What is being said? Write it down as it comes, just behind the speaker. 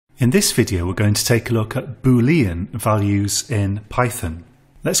In this video we're going to take a look at Boolean values in Python.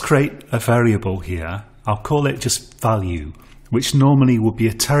 Let's create a variable here. I'll call it just value, which normally would be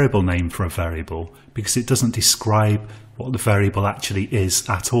a terrible name for a variable because it doesn't describe what the variable actually is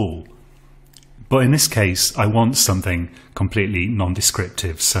at all. But in this case I want something completely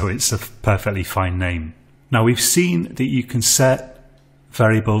non-descriptive, so it's a perfectly fine name. Now we've seen that you can set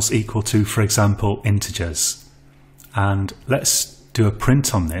variables equal to, for example, integers. And let's do a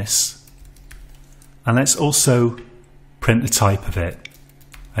print on this, and let's also print the type of it,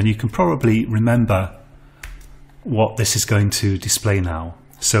 and you can probably remember what this is going to display now.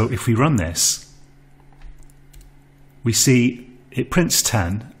 So if we run this, we see it prints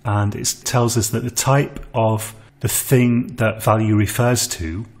 10 and it tells us that the type of the thing that value refers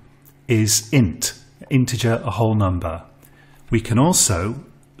to is int, integer, a whole number. We can also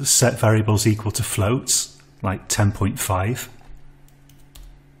set variables equal to floats like 10.5.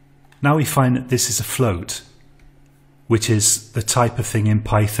 Now we find that this is a float, which is the type of thing in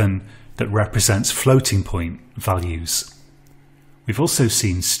Python that represents floating point values. We've also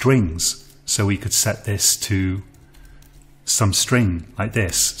seen strings, so we could set this to some string like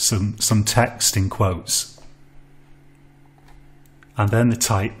this, some text in quotes. And then the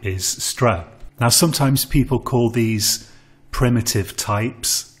type is str. Now sometimes people call these primitive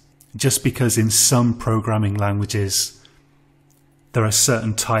types just because in some programming languages there are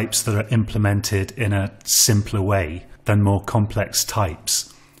certain types that are implemented in a simpler way than more complex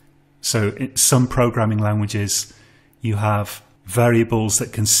types. So in some programming languages you have variables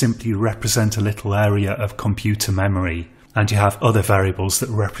that can simply represent a little area of computer memory, and you have other variables that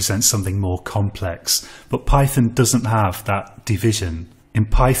represent something more complex. But Python doesn't have that division. In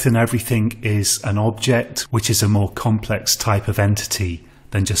Python everything is an object, which is a more complex type of entity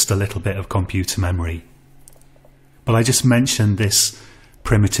than just a little bit of computer memory. But I just mentioned this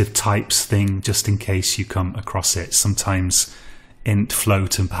primitive types thing just in case you come across it. Sometimes int,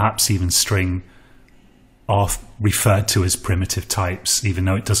 float and perhaps even string are referred to as primitive types, even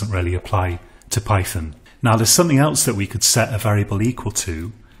though it doesn't really apply to Python. Now there's something else that we could set a variable equal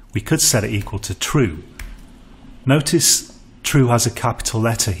to. We could set it equal to true. Notice true has a capital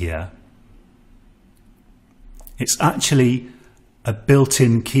letter here. It's actually a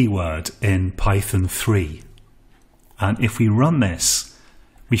built-in keyword in Python 3. And if we run this,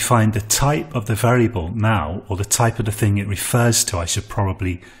 we find the type of the variable now, or the type of the thing it refers to, I should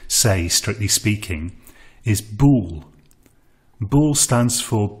probably say, strictly speaking, is bool. Bool stands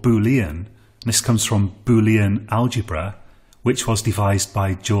for Boolean. This comes from Boolean algebra, which was devised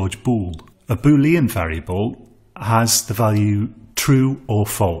by George Boole. A Boolean variable has the value true or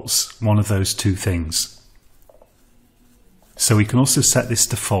false, one of those two things. So we can also set this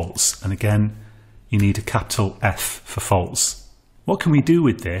to false, and again, you need a capital F for false. What can we do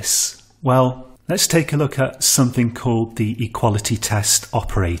with this? Well, let's take a look at something called the equality test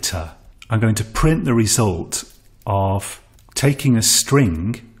operator. I'm going to print the result of taking a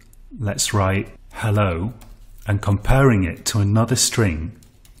string, let's write hello, and comparing it to another string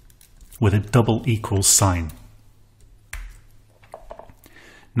with a double equals sign.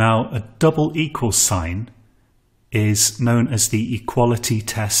 Now, a double equals sign is known as the equality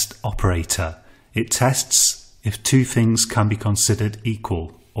test operator. It tests if two things can be considered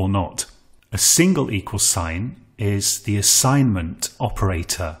equal or not. A single equal sign is the assignment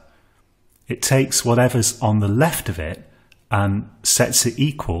operator. It takes whatever's on the left of it and sets it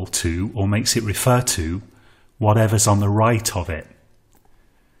equal to, or makes it refer to, whatever's on the right of it.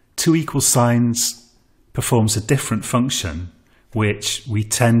 Two equal signs performs a different function, which we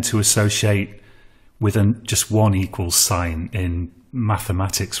tend to associate with just one equals sign in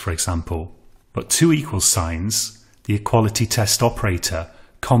mathematics, for example. But two equals signs, the equality test operator,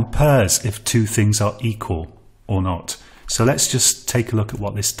 compares if two things are equal or not. So let's just take a look at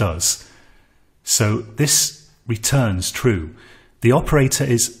what this does. So this returns true. The operator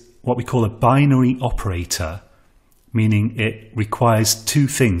is what we call a binary operator, meaning it requires two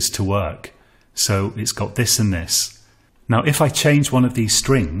things to work. So it's got this and this. Now if I change one of these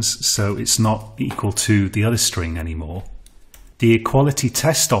strings so it's not equal to the other string anymore, the equality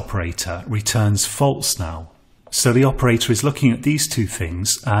test operator returns false now. So the operator is looking at these two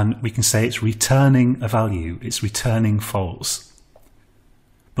things and we can say it's returning a value, it's returning false.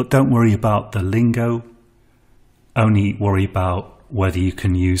 But don't worry about the lingo, only worry about whether you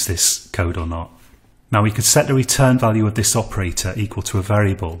can use this code or not. Now we could set the return value of this operator equal to a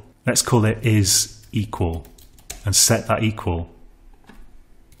variable. Let's call it is equal and set that equal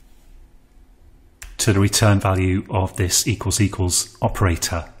to the return value of this equals equals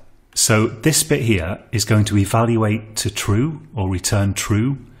operator. So this bit here is going to evaluate to true or return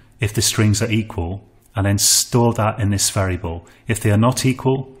true if the strings are equal, and then store that in this variable. If they are not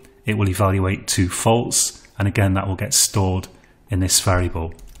equal, it will evaluate to false, and again that will get stored in this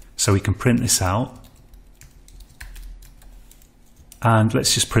variable. So we can print this out, and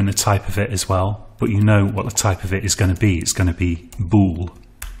let's just print the type of it as well, but you know what the type of it is going to be. It's going to be bool.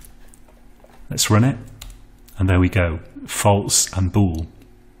 Let's run it, and there we go, false and bool.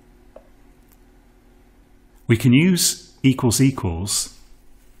 We can use equals equals,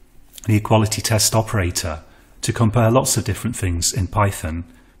 the equality test operator, to compare lots of different things in Python,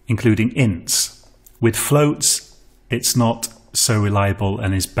 including ints. With floats, it's not so reliable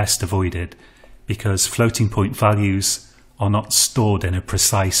and is best avoided because floating point values are not stored in a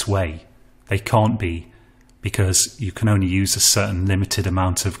precise way. They can't be, because you can only use a certain limited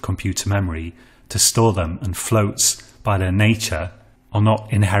amount of computer memory to store them, and floats by their nature are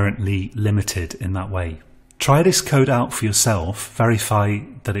not inherently limited in that way. Try this code out for yourself, verify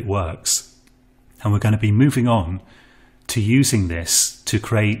that it works, and we're going to be moving on to using this to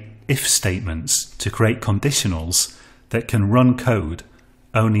create if statements, to create conditionals that can run code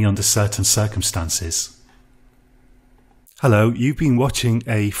only under certain circumstances. Hello, you've been watching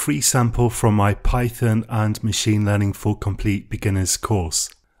a free sample from my Python and Machine Learning for Complete Beginners course.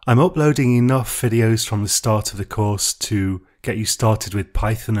 I'm uploading enough videos from the start of the course to get you started with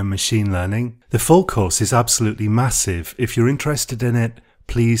Python and machine learning. The full course is absolutely massive. If you're interested in it,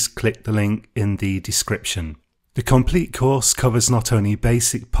 please click the link in the description. The complete course covers not only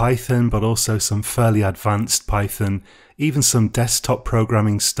basic Python, but also some fairly advanced Python, even some desktop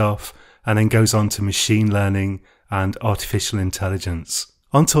programming stuff, and then goes on to machine learning and artificial intelligence.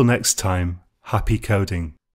 Until next time, happy coding.